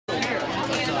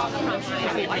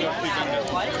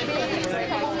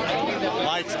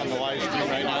Mike's on the live stream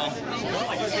right now.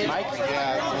 Mike?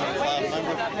 Yeah.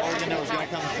 Remember Morgan that was going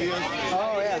to come see us?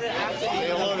 Oh, yeah. Say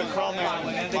hello to Chrome-Man,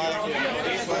 Mike.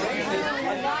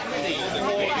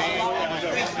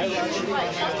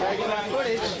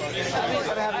 Footage.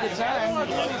 Gotta have a good time.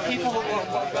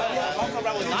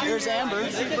 Here's Amber.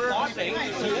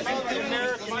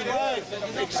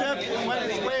 Except when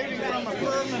it's waving from a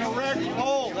firm and erect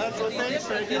pole. That's what they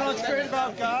say. You know what's great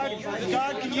about God?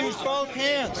 God can use both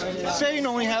hands. Satan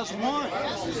only has one.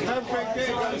 Have a great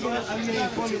day. I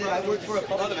work for a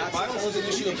public access television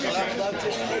issue of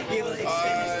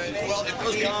well, if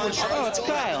those people in charge it's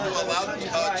Kyle. were allowed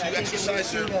to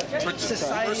exercise their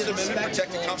First Amendment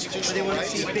protected constitutional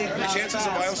rights, the chances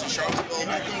of violence in Charlottesville would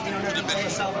have been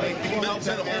minimal.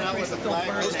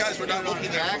 Those guys were not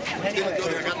looking there. They didn't go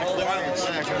there for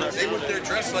violence. They were there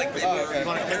dressed like they were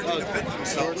prepared to defend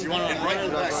themselves, and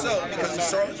rightfully so, because the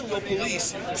Charlottesville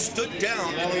police stood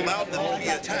down and allowed them to be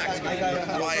attacked by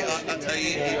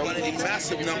a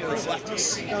massive number of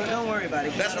leftists. Don't worry about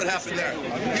it. That's what happened there.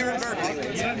 Here in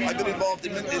Berkeley, I've been involved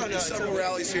in several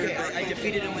rallies here in Berkeley. I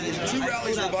defeated him with his 2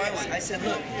 rallies were violent. I said,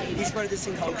 look, he started this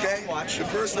thing called Watch. The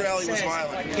first rally was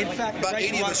violent. In fact, about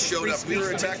 80 of us showed up. We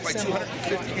were attacked by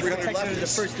 250, 300 leftists. The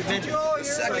First Amendment. The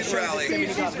second rally.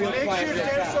 The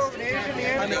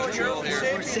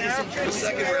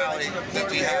second rally that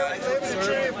we had,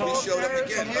 we showed up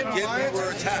again. Again, we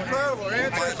were attacked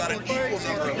by about an equal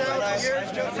number of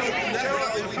leftists. That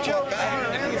rally, we jumped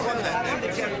back and we won that day.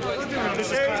 The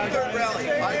third rally,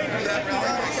 I did that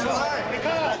rally myself.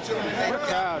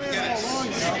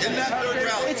 In that third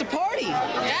rally. It's a party.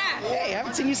 Yeah. Hey, I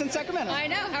haven't seen you since Sacramento. I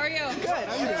know. How are you? Good. How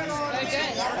are you doing?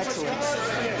 Good. Excellent.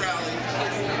 Rally.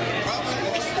 Probably the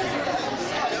most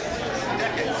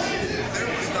decades. There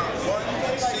was not one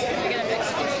single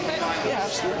Yeah,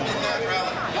 absolutely. in that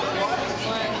rally.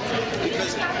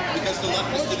 Because the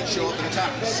leftists didn't show up and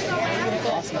attack us.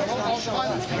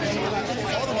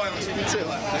 All the violence did too.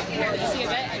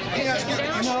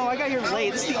 No, I got here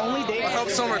late. This is the only day. I hope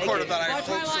someone recorded that. Watch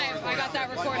my live. I got that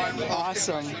recorded.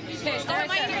 Awesome. Okay, so am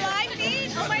I in your live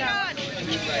feed? Oh my god.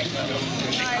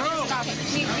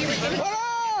 What up?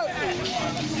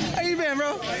 How you been,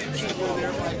 bro?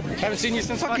 Haven't seen you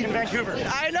since fucking Vancouver.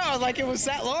 I know, like it was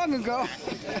that long ago.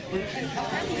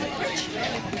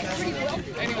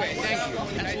 Anyway, thank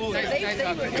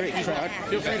you. Great crowd.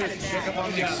 Feel free to check up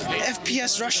on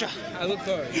FPS Russia. I look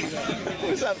forward.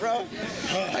 What's up, bro?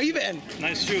 How you been?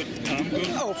 Nice shoot. I'm good.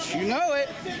 Oh, you know it.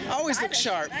 Always look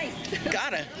sharp.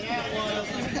 Gotta.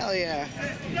 Hell yeah.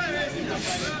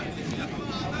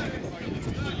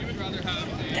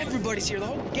 Everybody's here. The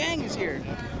whole gang is here.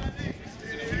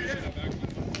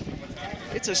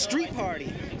 It's a street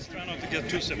party. Let's try not to get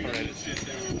too separated.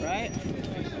 Right?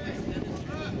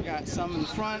 Got some in the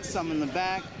front, some in the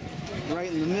back,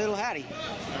 right in the middle. Howdy.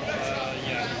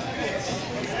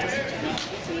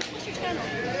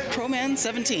 Crowman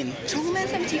 17. Crowman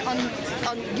 17 on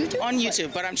YouTube? On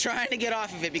YouTube, but I'm trying to get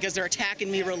off of it because they're attacking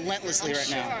me relentlessly right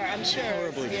now. I'm sure.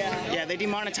 Horribly. Yeah, they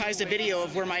demonetized a video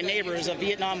of where my neighbor is a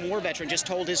Vietnam War veteran, just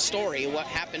told his story, what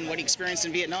happened, what he experienced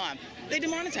in Vietnam. They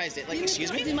demonetized it. Like,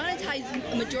 excuse me? Demonetized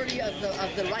the majority of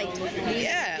the right.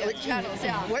 Yeah, like, channels.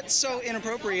 Yeah. what's so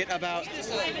inappropriate about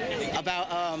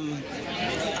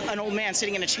an old man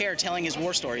sitting in a chair telling his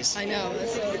war stories? I know.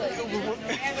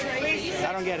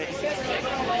 I don't get it.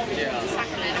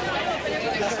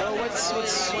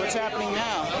 So what's happening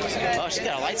now? Oh, she's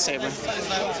got a lightsaber.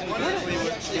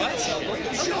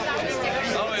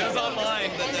 Oh, it was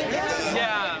online.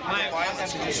 Yeah,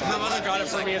 my mother got it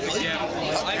for me as a gift.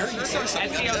 I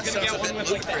think I was going to get one with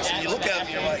like the You look at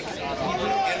them, you're like,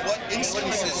 in what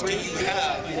instances do you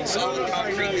have, solid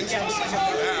concrete instances do you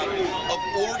have of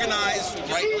organized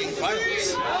right-wing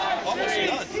violence? Almost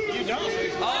none. You don't?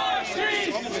 Oh, street!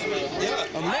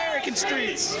 Yeah. American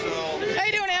streets. How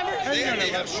you doing, Amber?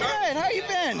 Good. How you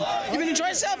been? You been enjoying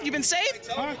yourself? You been safe?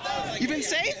 You been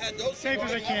safe? Safe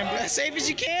as I can be. As safe as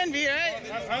you can be, right?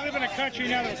 I live in a country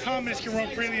now that communists can roam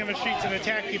freely on the streets and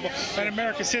attack people, but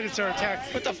American citizens are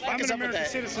attacked. What the fuck I'm is an up with American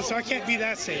that? citizen, so I can't be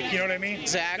that safe. You know what I mean?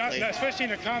 Exactly. Not especially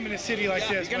in a communist city like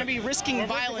this. You're going to be risking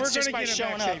violence we're just gonna by get it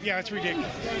showing back up. safe. Yeah, it's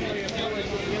ridiculous.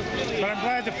 But I'm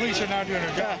glad the police are now doing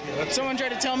their job. Someone tried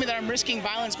to tell me that I'm risking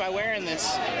violence by wearing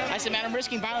this. I said, man, I'm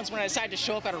risking violence when I decide to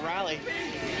show up at a rally.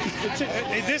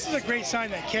 This is a great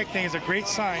sign. That kick thing is a great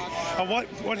sign of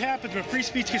what happens when free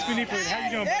speech gets manipulated. How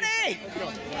you doing, buddy? Eddie!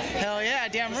 Hell yeah,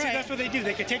 damn See, right. that's what they do.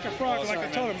 They could take a frog, like I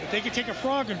told them. They could take a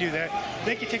frog and do that.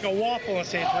 They could take a waffle and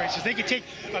say it's racist. They could take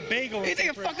a bagel and They say take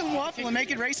it's a racist. fucking waffle and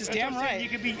make it racist, That's damn what I'm saying. right. You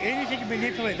could be anything can be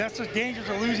manipulated. That's the dangers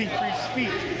of losing free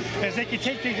speech, is they can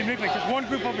take things and manipulate. Because one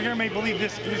group over here may believe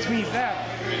this means that.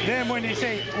 Then when they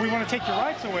say we want to take your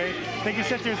rights away, they can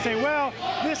sit there and say, well,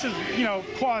 this is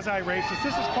quasi-racist.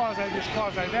 This is quasi this,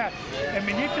 quasi that, and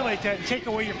manipulate that and take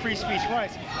away your free speech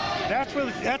rights. That's where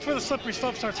the slippery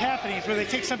slope starts happening. Is where they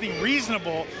take something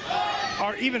reasonable,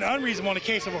 or even unreasonable in the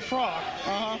case of a frog,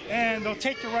 and they'll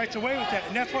take your rights away with that.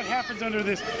 And that's what happens under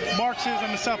this Marxism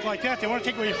and stuff like that. They want to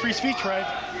take away your free speech rights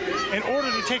in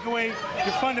order to take away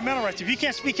your fundamental rights. If you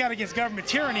can't speak out against government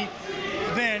tyranny,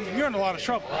 then you're in a lot of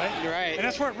trouble, right? You're right. And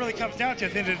that's where it really comes down to.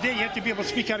 At the end of the day, you have to be able to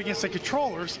speak out against the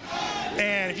controllers.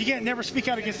 And if you can't never speak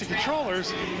out against the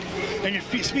controllers, and your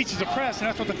speech is oppressed, and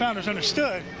that's what the founders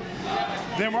understood,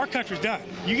 then our country's done.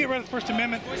 You get rid of the First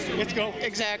Amendment, it's go.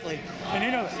 Exactly. And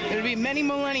you know that. It'll be many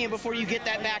millennia before you get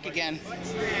that back again.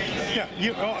 Yeah,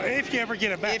 if you ever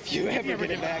get it back. If you ever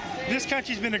get it back. This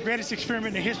country's been the greatest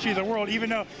experiment in the history of the world, even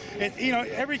though,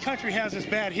 every country has this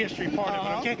bad history part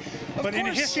of it, okay? But in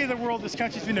the history of the world, this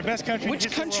country's been the best country in the Which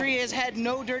history of the world. country has had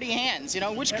no dirty hands?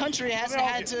 Which country has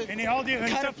had to And they all do. And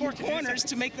it's cut a few unfortunate. corners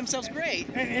to make themselves great?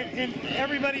 And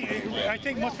everybody, I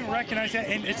think most people recognize that,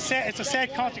 and it's sad, it's a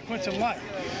sad consequence in life.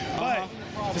 But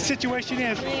the situation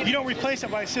is, you don't replace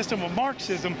it by a system of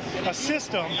Marxism, a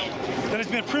system that has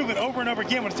been proven over and over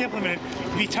again when it's implemented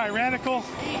to be tyrannical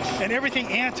and everything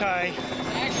anti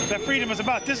that freedom is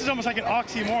about. This is almost like an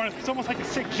oxymoron. It's almost like a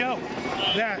sick joke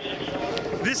that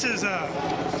this is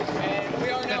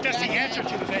that's the answer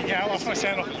to the thing. Yeah, I lost my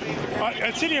sandal.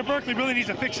 The city of Berkeley really needs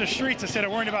to fix their streets instead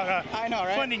of worrying about I know,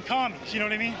 right? funding commies. You know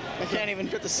what I mean? They can't even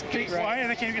put the street Well, right.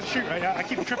 they can't even get the street right. I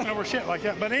keep tripping over shit like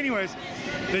that. But anyways,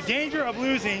 the danger of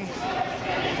losing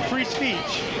free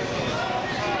speech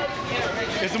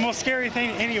is the most scary thing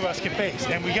any of us can face.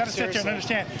 And we got to sit there and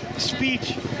understand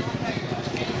speech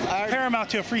paramount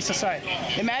to a free society.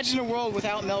 Imagine a world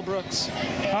without Mel Brooks.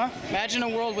 Huh? Imagine a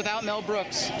world without Mel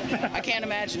Brooks. I can't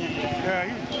imagine it.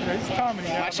 Yeah, he's comedy.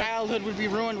 My childhood would be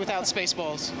ruined without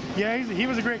Spaceballs. Yeah, he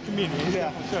was a great comedian.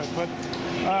 Yeah. But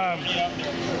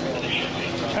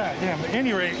at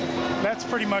any rate, that's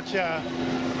pretty much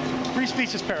free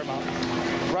speech is paramount.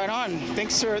 Right on.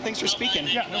 Thanks for speaking.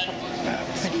 Yeah, no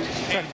problem.